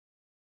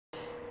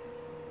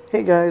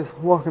Hey guys,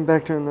 welcome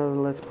back to another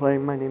Let's Play.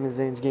 My name is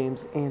Zane's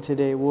Games, and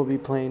today we'll be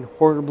playing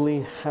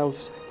Horribly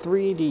House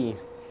 3D.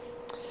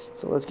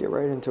 So let's get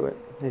right into it.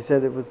 They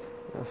said it was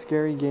a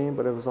scary game,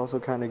 but it was also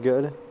kind of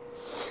good.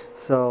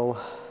 So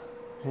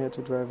I had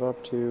to drive up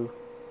to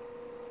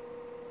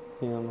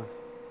him.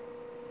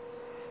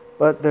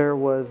 But there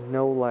was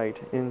no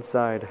light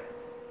inside,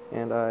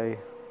 and I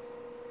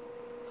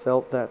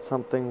felt that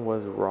something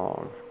was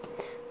wrong.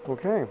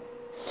 Okay,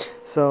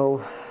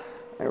 so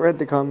I read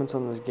the comments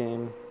on this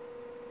game.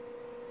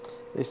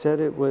 They said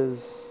it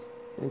was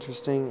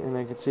interesting, and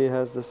I could see it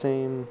has the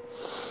same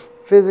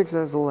physics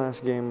as the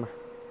last game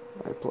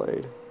I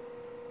played.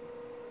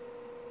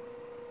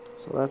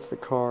 So that's the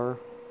car.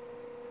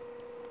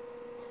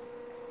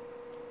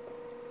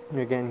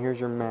 And again, here's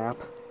your map.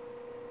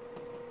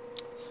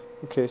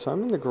 Okay, so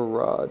I'm in the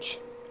garage.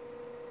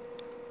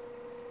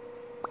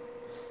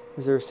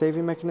 Is there a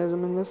saving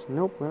mechanism in this?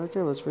 Nope.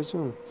 Okay, let's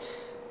resume.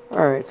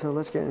 Alright, so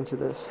let's get into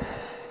this.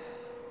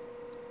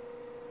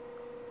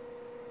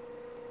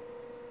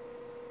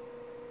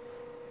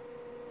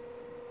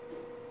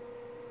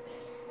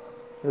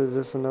 Is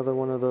this another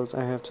one of those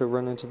I have to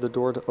run into the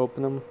door to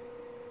open them?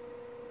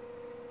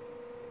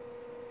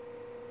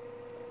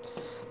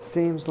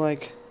 Seems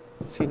like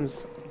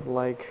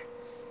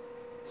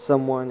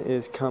someone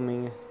is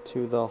coming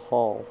to the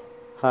hall.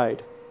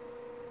 Hide.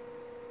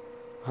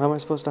 How am I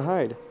supposed to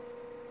hide?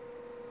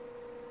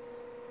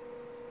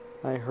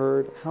 I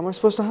heard. How am I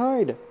supposed to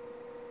hide?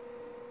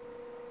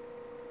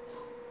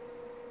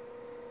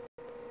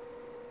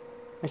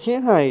 I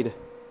can't hide.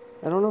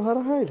 I don't know how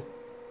to hide.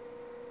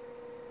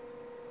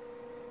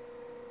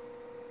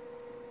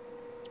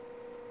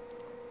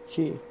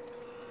 Key.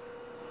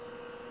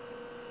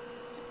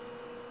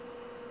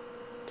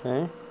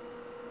 Okay.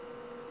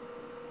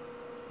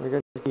 I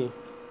got the key.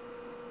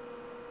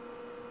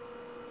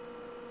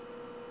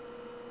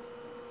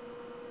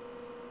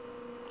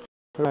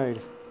 Hide.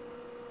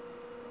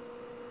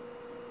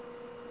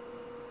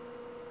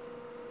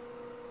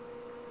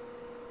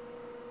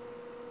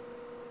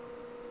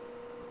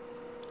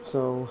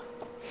 So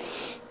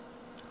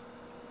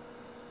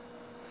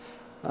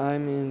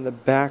I'm in the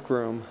back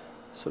room.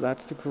 So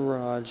that's the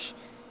garage.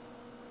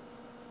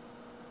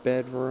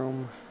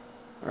 Bedroom.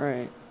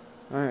 Alright.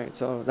 Alright,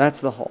 so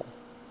that's the hall.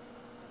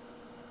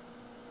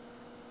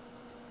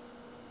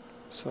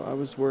 So I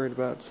was worried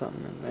about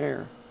something in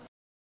there.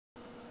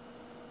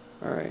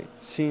 Alright.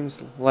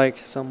 Seems like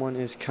someone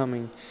is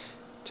coming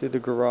to the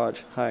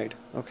garage. Hide.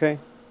 Okay?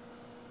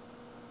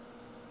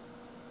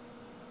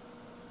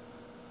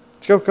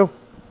 Let's go, go.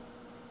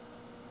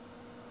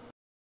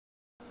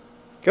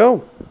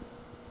 Go!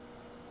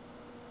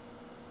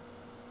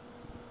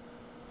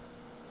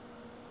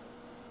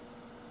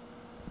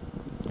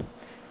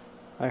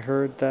 I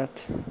heard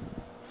that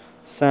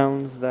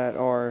sounds that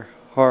are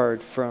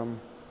hard from...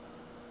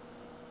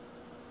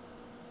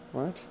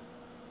 What?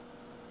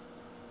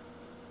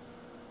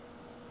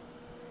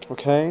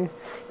 Okay.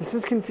 This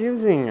is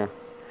confusing.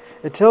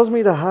 It tells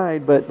me to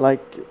hide, but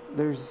like,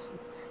 there's...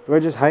 Do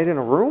I just hide in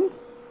a room?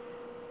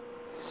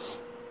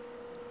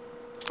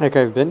 Like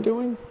I've been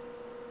doing?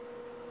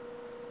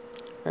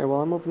 Alright,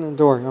 well, I'm opening the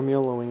door. I'm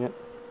YOLOing it.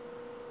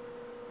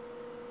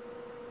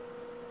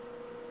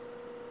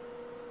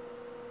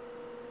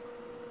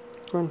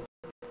 Come on.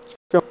 Let's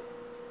go.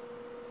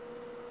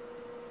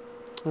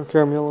 I don't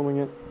care. I'm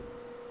YOLOing it.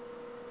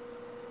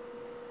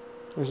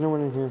 There's no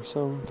one in here,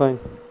 so I'm fine.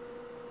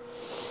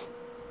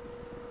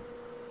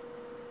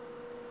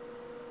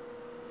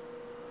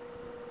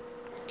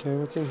 Okay,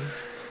 what's in here?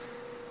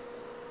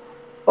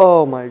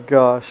 Oh my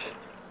gosh.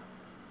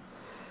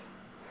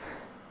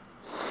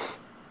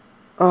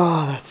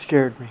 Oh, that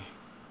scared me.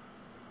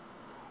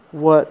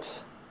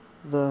 What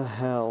the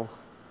hell?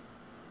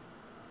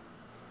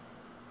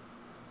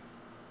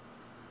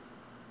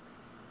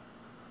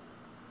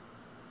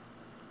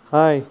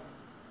 Hi.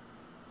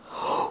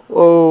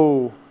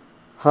 Oh.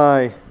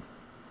 Hi.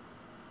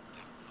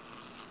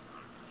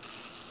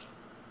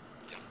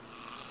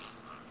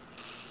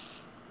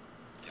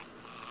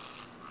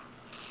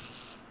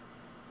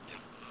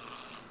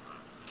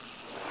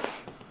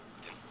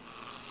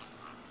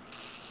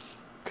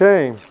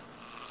 Okay.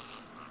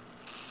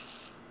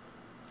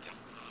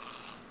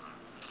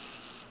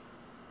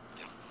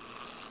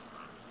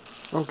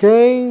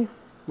 Okay.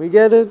 We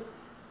get it.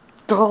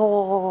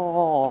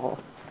 Oh.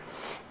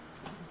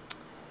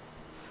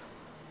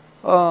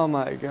 Oh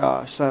my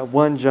gosh, that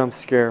one jump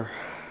scare.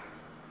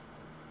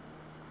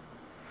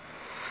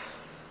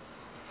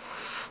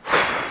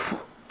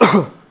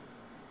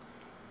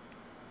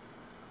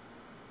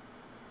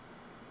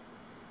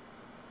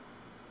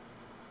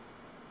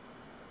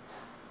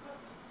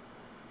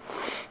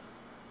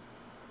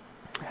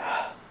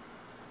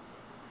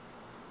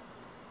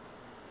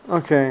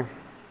 Okay.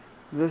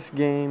 This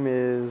game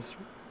is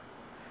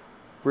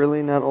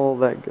really not all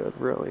that good,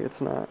 really.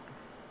 It's not.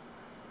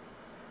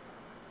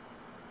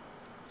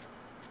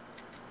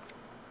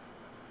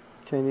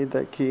 Okay, I need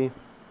that key.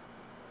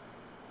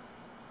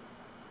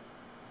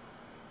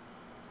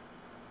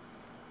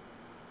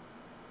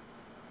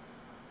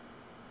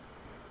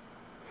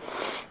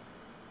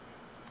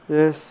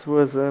 This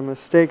was a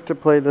mistake to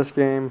play this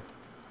game,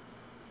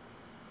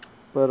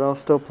 but I'll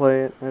still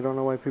play it. I don't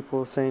know why people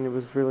were saying it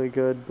was really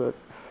good, but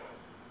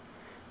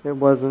it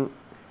wasn't.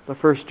 The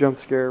first jump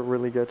scare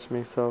really gets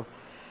me, so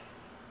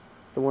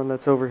the one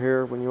that's over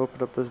here when you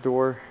open up this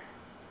door.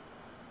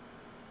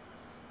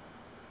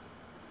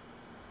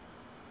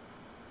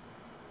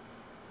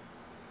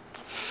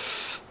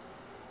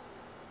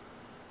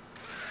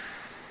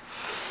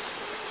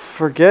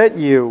 Forget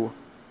you.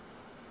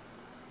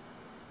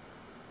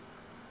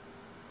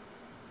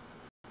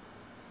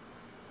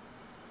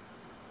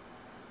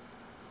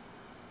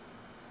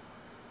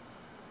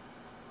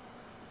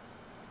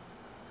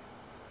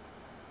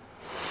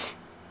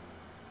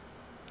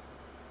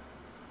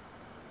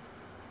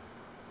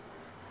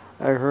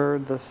 I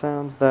heard the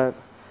sounds that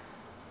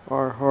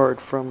are hard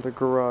from the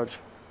garage.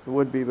 It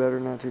would be better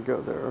not to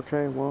go there.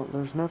 Okay, well,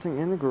 there's nothing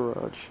in the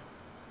garage.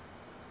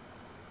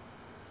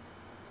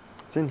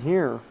 It's in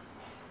here.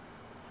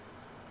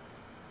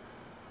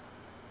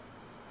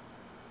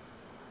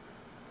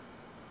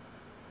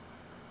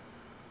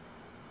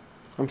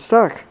 I'm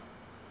stuck.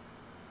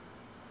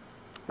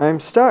 I'm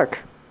stuck.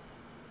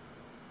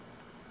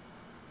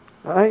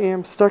 I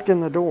am stuck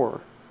in the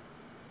door.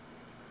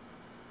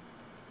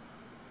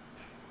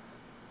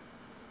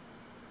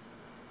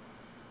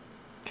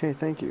 Okay,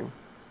 thank you.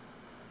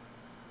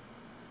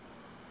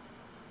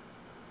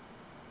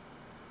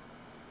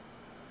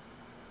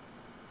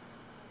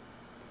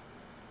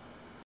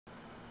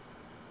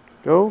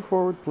 Go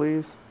forward,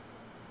 please.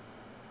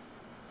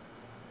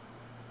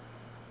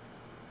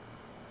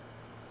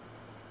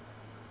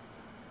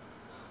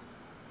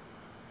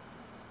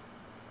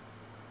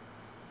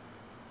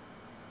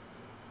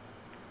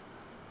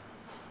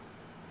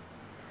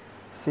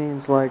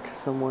 Seems like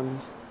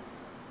someone's...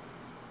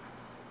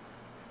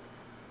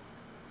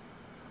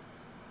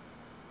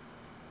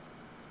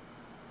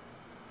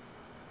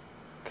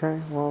 Okay,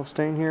 well, I'll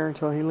stay in here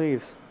until he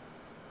leaves.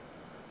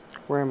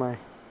 Where am I?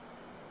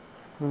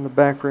 I'm in the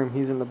back room.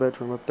 He's in the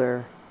bedroom up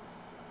there.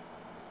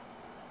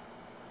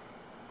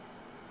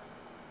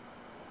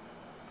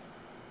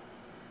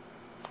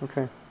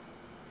 Okay.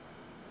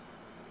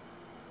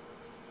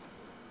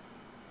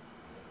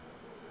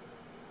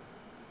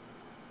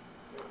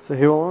 So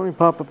he will only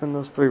pop up in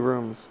those 3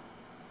 rooms.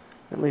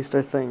 At least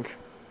I think.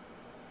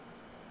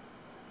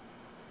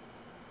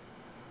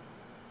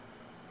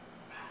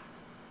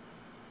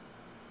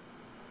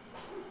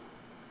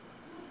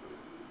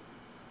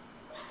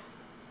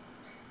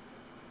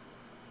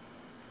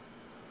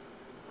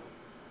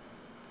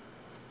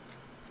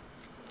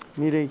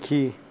 Need a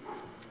key.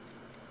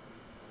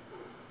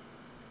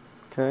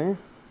 Okay.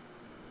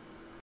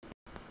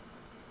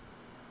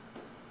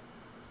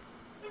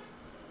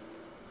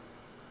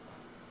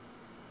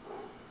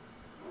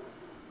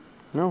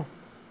 No.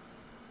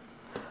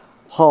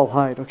 Hall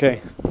hide.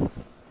 Okay.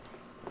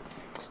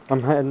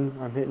 I'm hidden.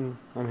 I'm hidden.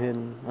 I'm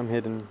hidden. I'm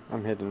hidden.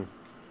 I'm hidden.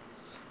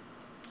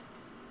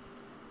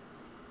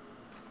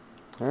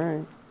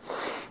 Alright.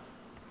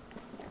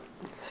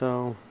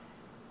 So,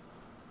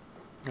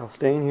 I'll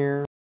stay in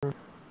here.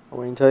 I'll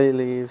wait until he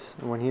leaves.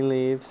 And when he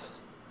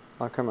leaves,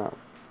 I'll come out.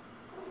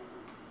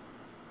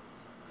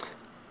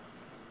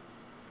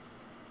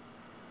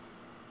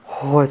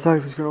 Oh, I thought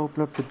he was going to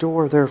open up the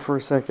door there for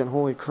a second.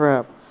 Holy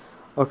crap.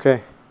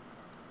 Okay.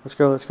 Let's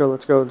go, let's go,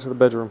 let's go into the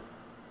bedroom.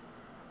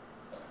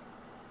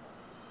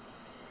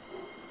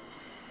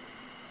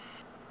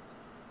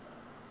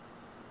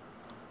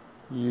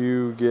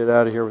 You get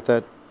out of here with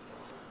that.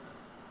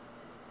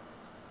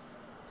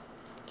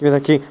 Give me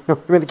that key. No,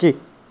 give me the key.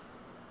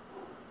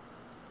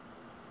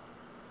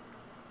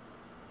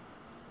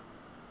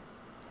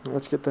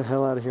 Let's get the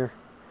hell out of here.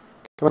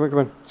 Come on, come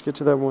on. Let's get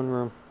to that one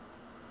room.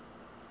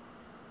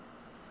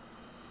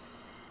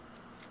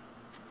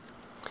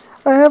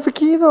 I have a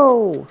key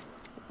though.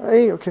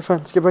 Hey, okay, fine.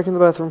 Let's get back in the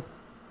bathroom.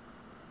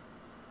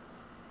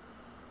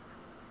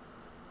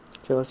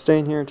 Okay, let's stay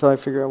in here until I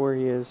figure out where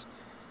he is.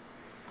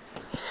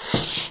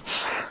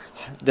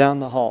 Down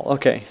the hall.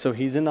 Okay, so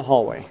he's in the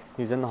hallway.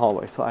 He's in the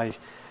hallway. So I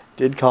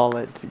did call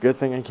it. It's a good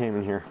thing I came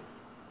in here.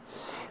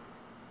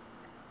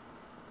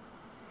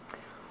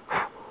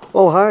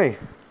 Oh, hi.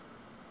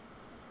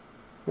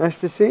 Nice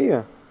to see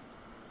you.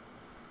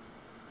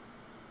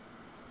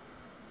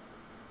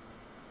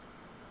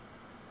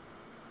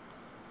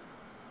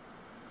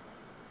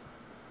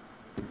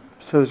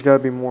 So there's got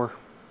to be more.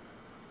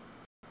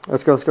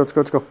 Let's go, let's go, let's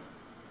go, let's go.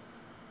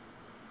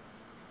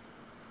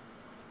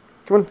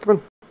 Come on, come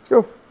on. Let's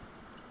go.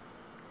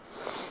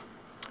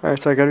 Alright,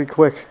 so I got to be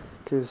quick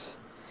because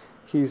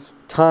he's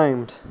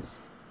timed.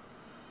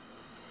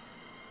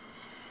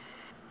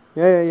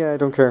 Yeah, I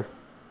don't care.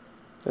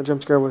 That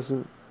jump scare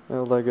wasn't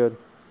all that good.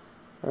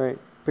 Alright,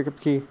 pick up the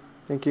key.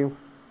 Thank you.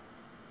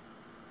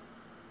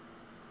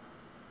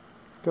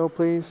 Go,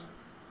 please.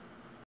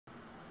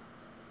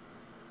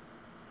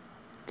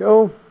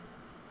 Go.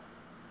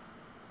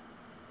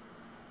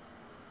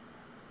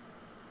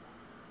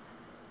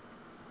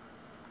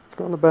 Let's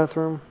go in the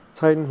bathroom. Let's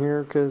hide in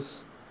here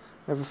because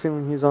I have a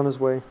feeling he's on his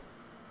way.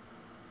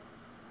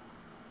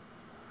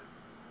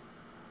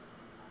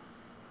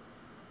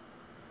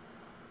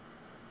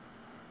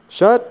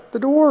 Shut the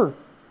door.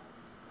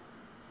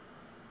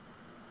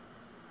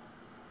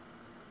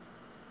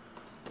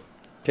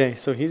 Okay,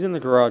 so he's in the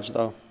garage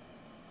though.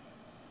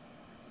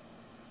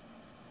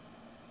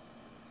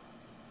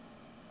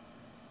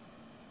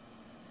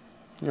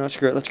 No,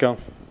 screw it. Let's go.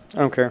 I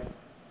don't care.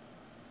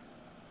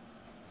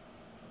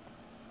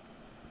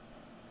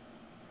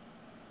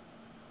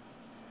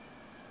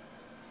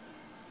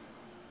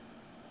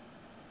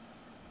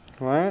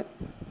 What?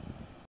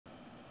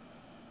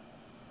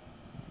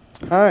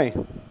 Hi.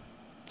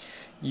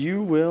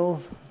 You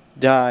will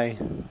die.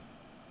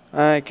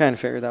 I kind of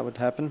figured that would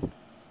happen.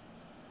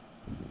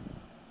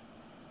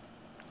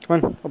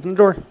 Come on, open the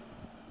door.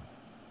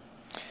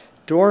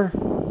 Door.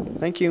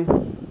 Thank you.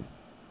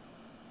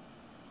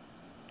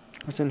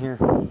 What's in here?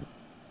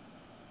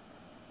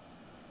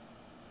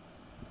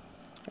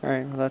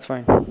 Alright, well that's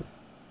fine.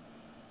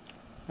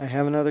 I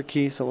have another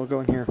key, so we'll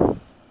go in here.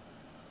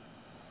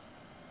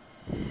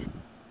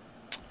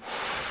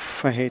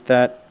 I hate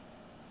that.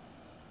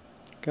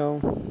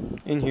 Go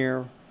in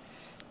here.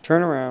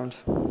 Turn around.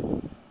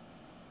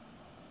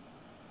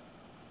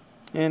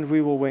 And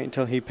we will wait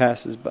until he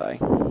passes by.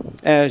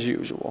 As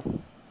usual.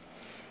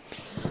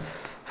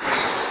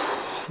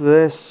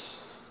 The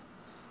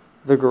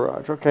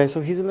garage. Okay,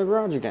 so he's in the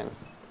garage again.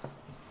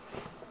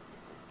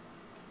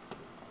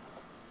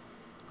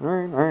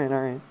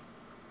 Alright.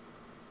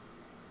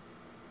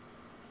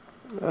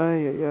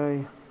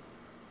 I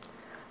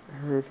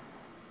heard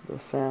the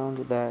sound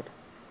that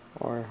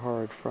I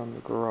heard from the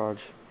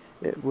garage.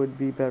 It would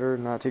be better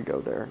not to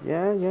go there.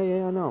 Yeah, I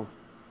know.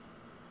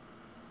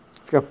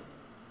 Let's go.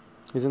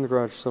 He's in the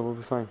garage, so we'll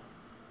be fine.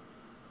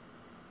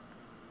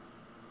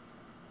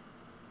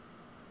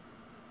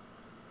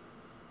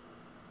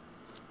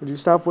 Would you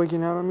stop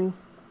waking out on me?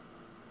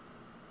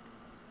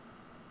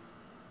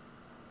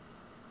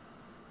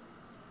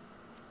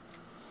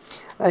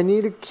 I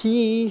need a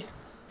key.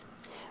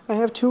 I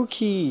have 2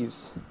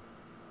 keys.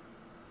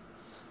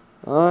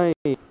 Aye.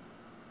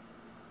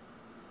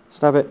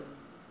 Stop it.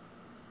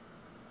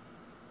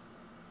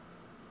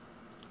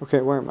 Okay,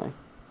 where am I?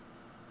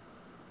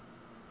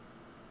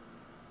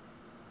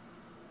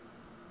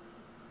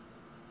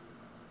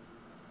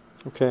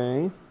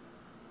 Okay.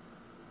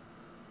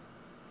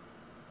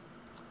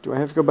 Do I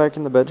have to go back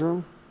in the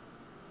bedroom?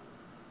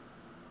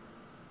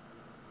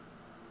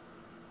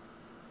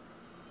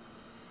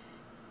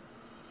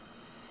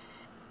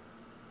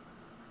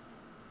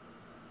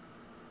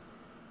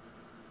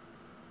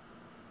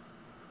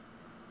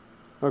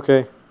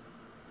 Okay.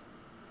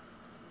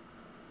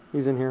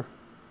 He's in here.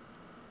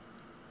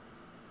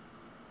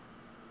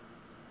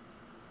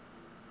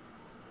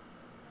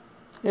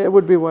 Yeah, it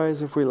would be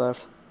wise if we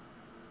left.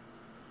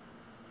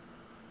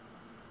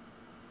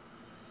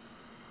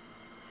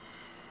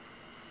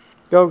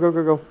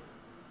 Go.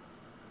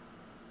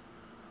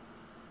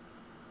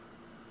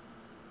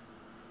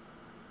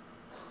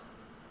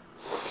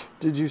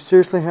 Did you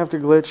seriously have to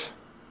glitch?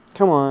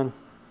 Come on.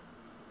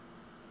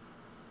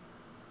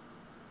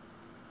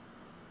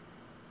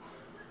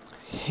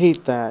 I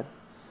hate that.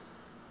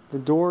 The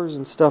doors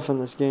and stuff in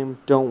this game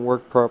don't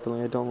work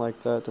properly. I don't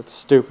like that. That's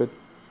stupid.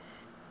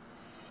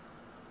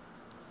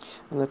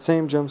 And that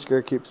same jump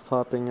scare keeps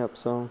popping up,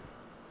 so...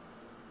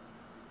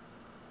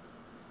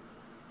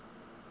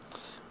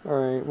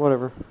 Alright,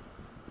 whatever.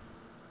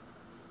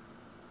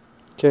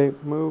 Okay,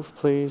 move,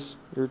 please.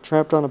 You're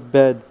trapped on a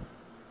bed.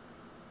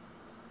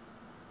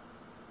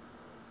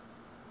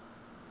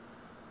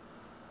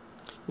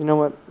 You know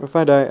what? If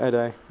I die, I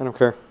die. I don't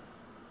care.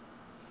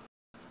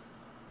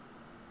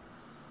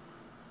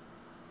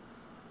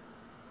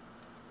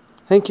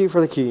 Thank you for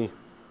the key.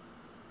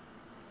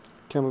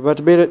 Okay, I'm about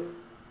to beat it.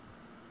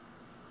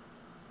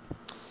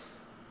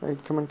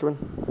 Alright, come on.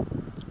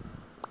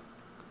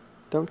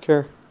 Don't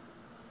care.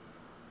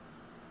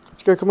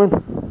 Let's go, come on.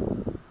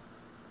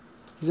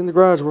 He's in the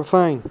garage, we're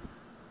fine.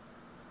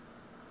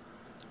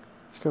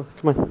 Let's go,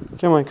 come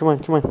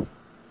on.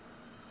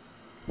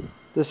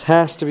 This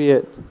has to be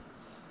it.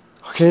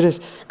 Okay, it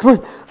is. Come on,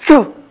 let's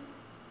go!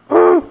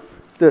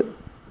 Let's do it.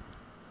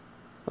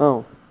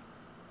 Oh.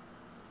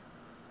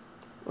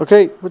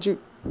 Okay, would you...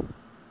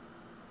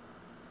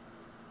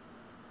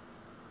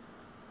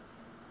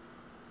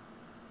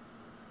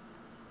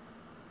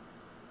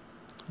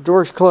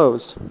 Door's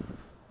closed.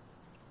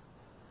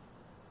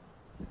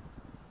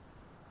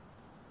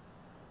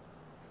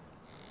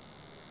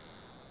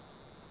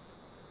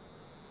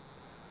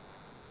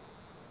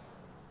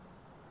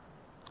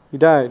 He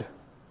died.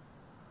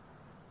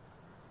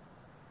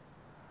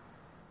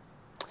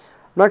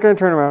 I'm not going to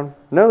turn around.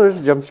 No, there's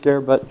a jump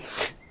scare, but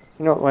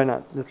you know what, why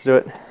not? Let's do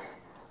it.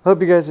 Hope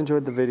you guys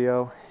enjoyed the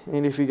video,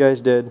 and if you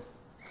guys did,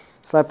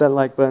 slap that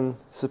like button,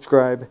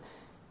 subscribe.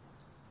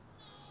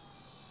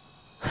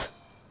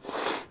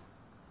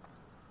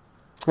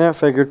 Yeah, I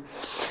figured.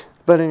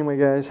 But anyway,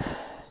 guys,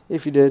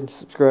 if you did,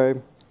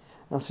 subscribe.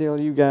 I'll see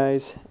all you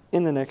guys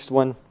in the next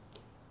one.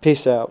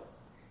 Peace out.